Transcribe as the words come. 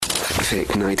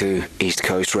Vic Naidu, East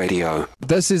Coast Radio.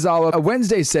 This is our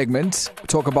Wednesday segment. We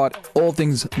talk about all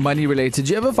things money related.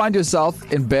 Do you ever find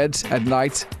yourself in bed at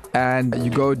night and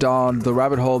you go down the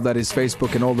rabbit hole that is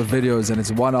Facebook and all the videos, and it's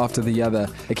one after the other?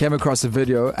 I came across a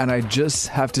video and I just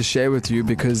have to share with you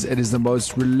because it is the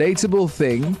most relatable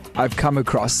thing I've come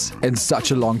across in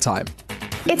such a long time.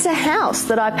 It's a house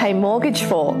that I pay mortgage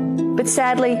for, but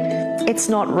sadly, it's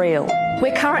not real.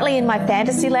 We're currently in my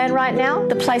fantasy land right now,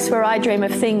 the place where I dream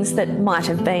of things that might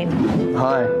have been.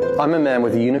 Hi, I'm a man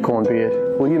with a unicorn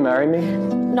beard. Will you marry me?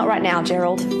 Not right now,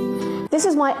 Gerald. This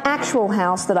is my actual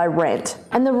house that I rent,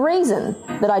 and the reason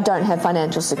that I don't have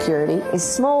financial security is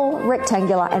small,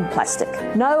 rectangular and plastic.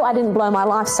 No, I didn't blow my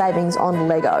life savings on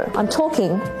Lego. I'm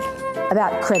talking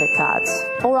about credit cards.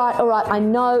 All right, I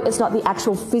know it's not the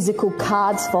actual physical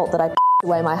card's fault that I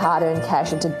away my hard-earned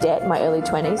cash into debt in my early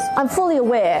 20s. I'm fully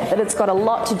aware that it's got a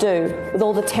lot to do with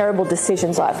all the terrible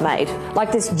decisions I've made,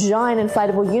 like this giant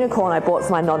inflatable unicorn I bought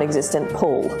for my non-existent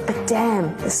pool. But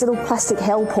damn, this little plastic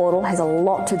hell portal has a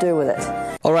lot to do with it.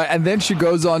 All right, and then she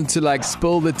goes on to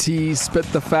spill the tea, spit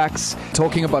the facts,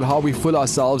 talking about how we fool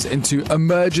ourselves into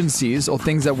emergencies or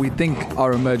things that we think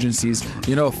are emergencies.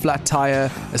 You know, a flat tire,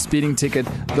 a speeding ticket.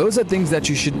 Those are things that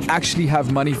you should actually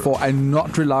have money for and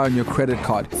not rely on your credit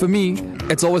card. For me,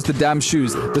 it's always the damn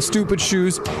shoes. The stupid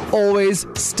shoes always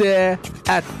stare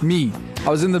at me. I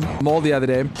was in the mall the other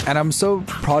day and I'm so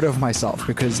proud of myself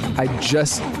because I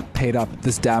just paid up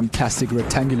this damn plastic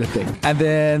rectangular thing. And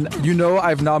then,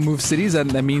 I've now moved cities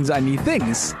and that means I need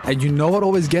things. And you know what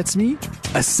always gets me?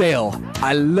 A sale.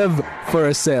 I live for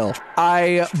a sale.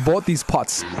 I bought these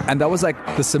pots and that was like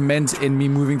the cement in me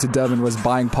moving to Durban was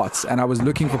buying pots, and I was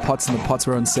looking for pots and the pots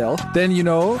were on sale. Then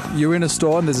you're in a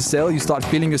store and there's a sale, you start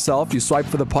feeling yourself, you swipe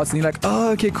for the pots and you're like,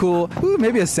 oh, okay, cool. Ooh,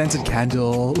 maybe a scented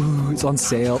candle. Ooh, it's on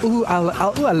sale. Ooh,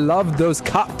 I love those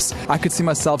cups. I could see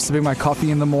myself sipping my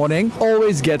coffee in the morning.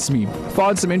 Always gets me.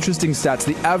 Found some interesting stats.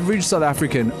 The average South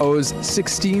African owes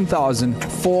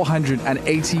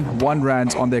 16,481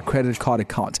 rands on their credit card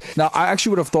account. Now, I actually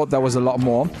would have thought that was a lot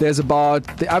more. There's about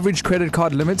the average credit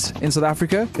card limit in South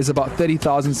Africa is about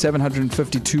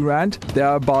 30,752 rand. There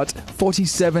are about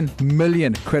 47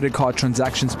 million credit card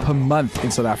transactions per month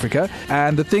in South Africa.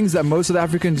 And the things that most South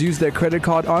Africans use their credit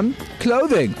card on?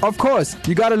 Clothing. Of course,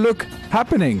 you got to look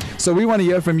happening. So we want to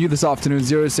hear from you this afternoon,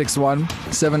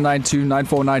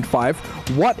 061-792-9495.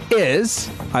 What is,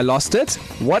 I lost it,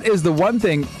 what is the one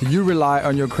thing you rely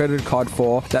on your credit card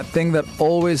for, that thing that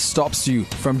always stops you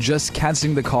from just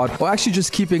cancelling the card or actually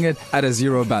just keeping it at a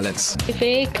zero balance?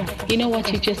 Vic, you know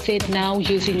what you just said now,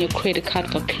 using your credit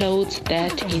card for clothes,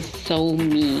 that is so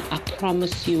me, I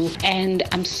promise you. And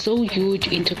I'm so huge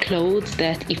into clothes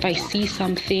that if I see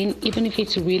something, even if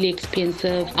it's really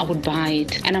expensive, I would buy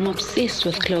it. And I'm obsessed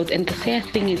with clothes, and the sad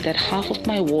thing is that half of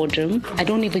my wardrobe, I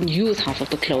don't even use half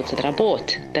of the clothes that I bought.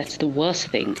 That's the worst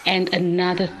thing. And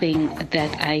another thing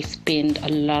that I spend a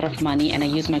lot of money and I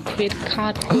use my credit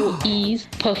card for is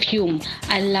perfume.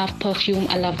 I love perfume.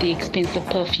 I love the expensive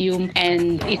perfume,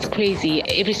 and it's crazy.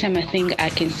 Every time I think I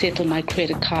can settle my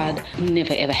credit card,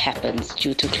 never ever happens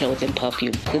due to clothes and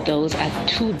perfume. So those are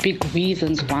two big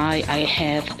reasons why I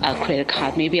have a credit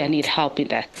card. Maybe I need help in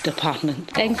that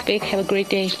department. Thanks, Vic. Have a great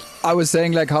day. I was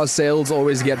saying how sales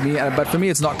always get me, but for me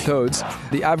it's not clothes.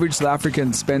 The average South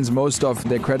African spends most of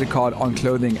their credit card on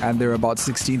clothing, and they're about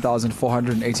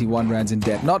 16,481 rands in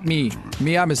debt. Not me.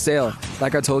 I'm a sale.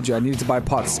 Like I told you, I needed to buy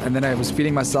pots, and then I was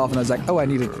feeling myself and I was like, oh, I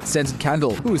need a scented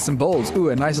candle. Ooh, some bowls. Ooh,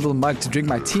 a nice little mug to drink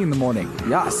my tea in the morning.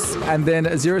 Yes. And then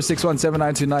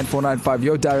 061-792-9495.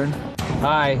 Yo, Darren.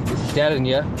 Hi, this is Darren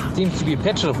here. Seems to be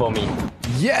petrol for me.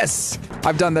 Yes!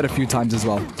 I've done that a few times as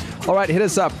well. All right, hit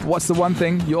us up. What's the one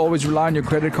thing you always rely on your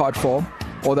credit card for,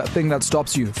 or that thing that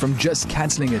stops you from just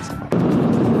cancelling it?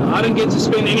 I don't get to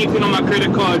spend anything on my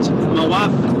credit cards. My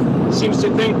wife seems to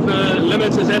think the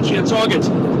limit is actually a target.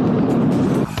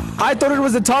 I thought it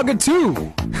was a target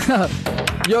too.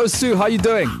 Yo, Sue, how you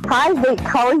doing? Hi, Vic.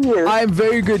 How are you? I'm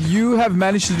very good. You have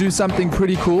managed to do something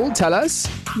pretty cool. Tell us.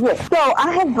 Yes. So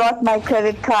I have brought my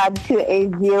credit card to a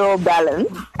zero balance,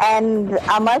 and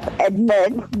I must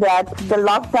admit that the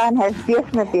lockdown has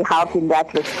definitely helped in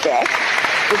that respect,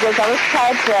 because I was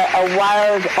quite a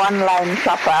wild online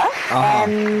shopper.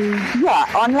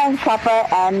 Online shopper,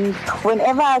 and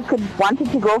whenever I wanted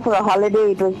to go for a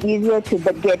holiday, it was easier to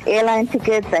get airline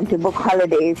tickets and to book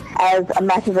holidays as a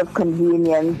matter of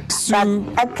convenience. But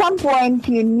at some point,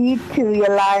 you need to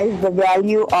realize the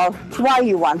value of why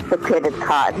you want the credit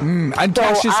card. And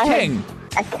cash is king.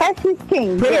 cash is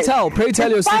king. Pray yes. tell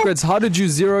your Despite- secrets. How did you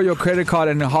zero your credit card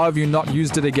and how have you not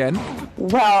used it again?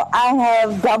 Well, I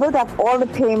have doubled up all the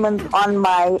payments on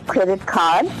my credit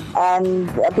card, and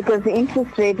because the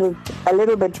interest rate was a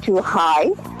little bit too high,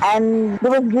 and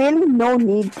there was really no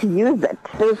need to use it.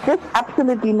 There was just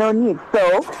absolutely no need.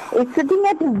 So it's sitting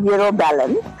at a zero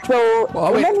balance. So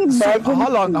in an emergency,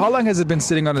 how long has it been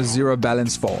sitting on a zero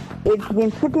balance for? it's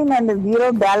been sitting on a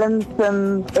zero balance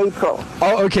since April.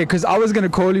 Oh, okay, because I was going to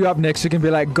call you up next week and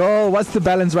be like, girl, what's the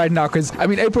balance right now? Because, I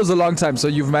mean, April's a long time, so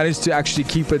you've managed to actually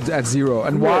keep it at zero.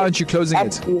 And why aren't you closing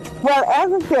it? Well,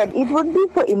 as I said, it would be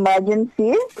for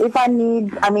emergencies. If I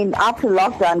need, after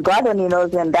lockdown, God only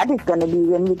knows when that is going to be,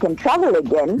 when we can travel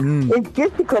again. It's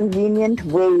just a convenient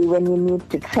way when you need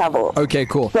to travel. Okay,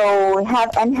 cool. So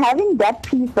having that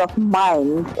peace of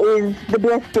mind is the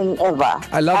best thing ever.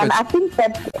 I love it. I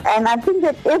think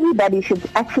that everybody should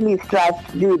actually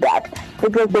strive to do that.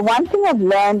 Because the one thing I've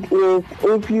learned is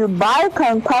if you buy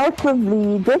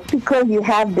compulsively just because you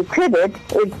have the credit,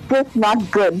 it's just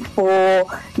not good for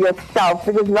yourself.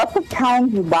 Because lots of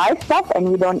times you buy stuff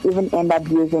and you don't even end up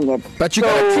using it. But you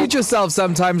gotta treat yourself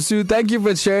sometimes, Sue. Thank you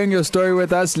for sharing your story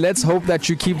with us. Let's hope that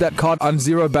you keep that card on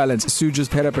zero balance. Sue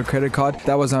just paid up a credit card.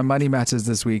 That was our Money Matters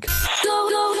this week.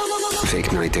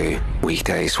 Vic Naidu,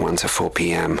 weekdays 1 to 4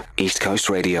 p.m. East Coast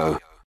Radio.